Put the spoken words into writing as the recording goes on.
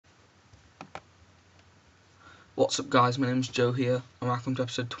What's up guys, my name's Joe here, and welcome to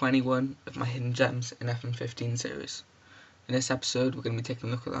episode 21 of my Hidden Gems in FM15 series. In this episode we're going to be taking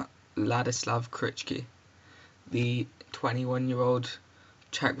a look at that Ladislav Krejčí, the 21-year-old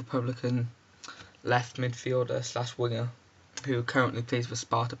Czech Republican left midfielder slash winger who currently plays for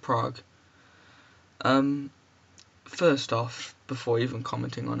Sparta Prague. First off, before even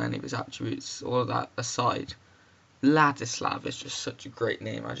commenting on any of his attributes, all of that aside, Ladislav is just such a great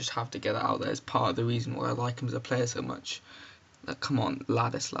name. I just have to get it out there as part of the reason why I like him as a player so much. Come on,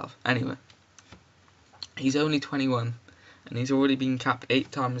 Ladislav. Anyway, he's only 21 and he's already been capped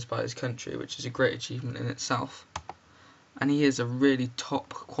 8 times by his country, which is a great achievement in itself. And he is a really top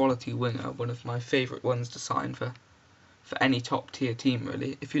quality winger, one of my favourite ones to sign for any top tier team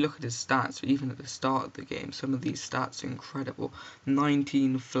really. If you look at his stats, even at the start of the game, some of these stats are incredible.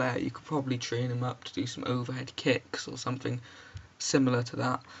 19 flair, you could probably train him up to do some overhead kicks or something similar to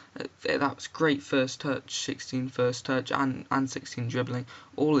that. That was great first touch, 16 first touch and 16 dribbling.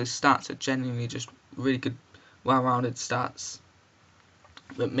 All his stats are genuinely just really good, well-rounded stats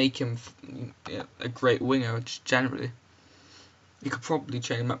that make him a great winger just generally. You could probably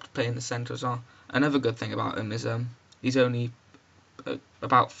train him up to play in the centre as well. Another good thing about him is he's only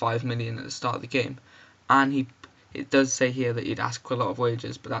about 5 million at the start of the game, and it does say here that he'd ask for a lot of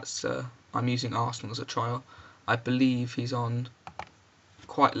wages, but that's I'm using Arsenal as a trial. I believe he's on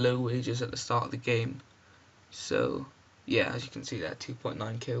quite low wages at the start of the game, so yeah, as you can see there,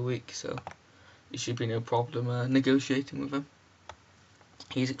 2.9k a week, so it should be no problem negotiating with him.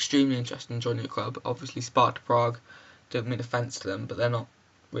 He's extremely interested in joining a club. Obviously Sparta Prague, don't mean offence to them, but they're not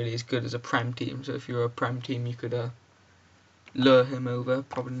really as good as a Prem team, so if you're a Prem team you could lure him over,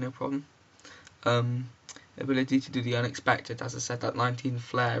 probably no problem. Ability to do the unexpected, as I said, that 19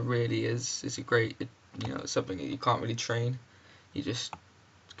 flair really is a great, something that you can't really train. You just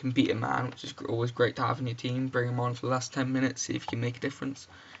can beat a man, which is always great to have in your team. Bring him on for the last 10 minutes, see if he can make a difference.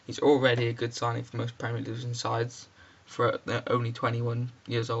 He's already a good signing for most Premier Division sides for only 21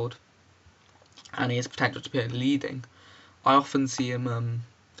 years old, and he has potential to be leading. I often see him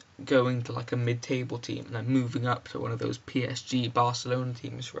going to like a mid-table team and then moving up to one of those PSG, Barcelona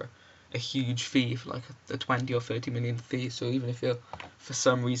teams for a huge fee, for like a 20 or 30 million fee. So even if you're for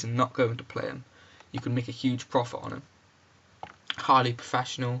some reason not going to play him, you can make a huge profit on him. Highly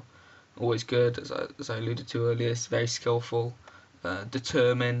professional, always good, as I alluded to earlier. It's very skillful,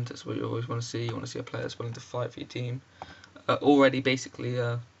 determined. That's what you always want to see. You want to see a player that's willing to fight for your team. Already basically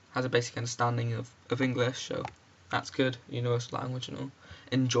has a basic understanding of English, so that's good, universal language and all.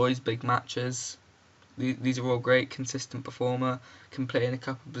 Enjoys big matches. These are all great. Consistent performer. Can play in a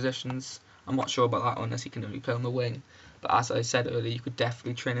couple of positions. I'm not sure about that one, as he can only play on the wing. But as I said earlier, you could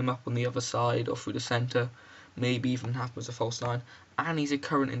definitely train him up on the other side or through the centre. Maybe even have him as a false nine. And he's a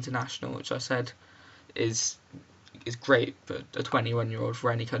current international, which I said is great for a 21-year-old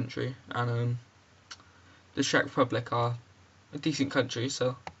for any country. And the Czech Republic are a decent country,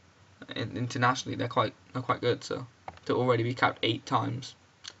 so internationally they're quite good. So to already be capped 8 times,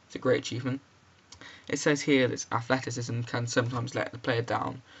 it's a great achievement. It says here that athleticism can sometimes let the player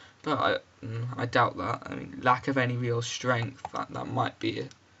down, but I doubt that. I mean, lack of any real strength, that might be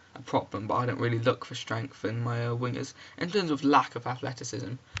a problem, but I don't really look for strength in my wingers. In terms of lack of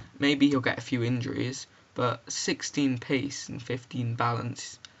athleticism, maybe he'll get a few injuries, but 16 pace and 15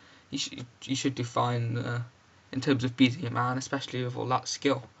 balance, you should do fine in terms of beating a man, especially with all that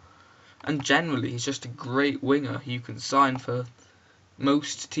skill. And generally, he's just a great winger you can sign for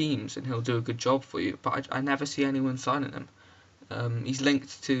most teams and he'll do a good job for you, but I never see anyone signing him. He's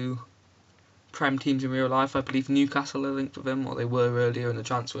linked to Prem teams in real life. I believe Newcastle are linked with him, or they were earlier in the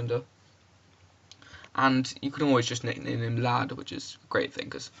transfer window. And you can always just nickname him Lad, which is a great thing,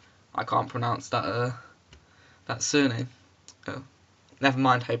 because I can't pronounce that surname. Never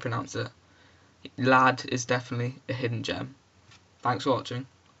mind how you pronounce it. Lad is definitely a hidden gem. Thanks for watching.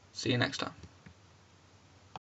 See you next time.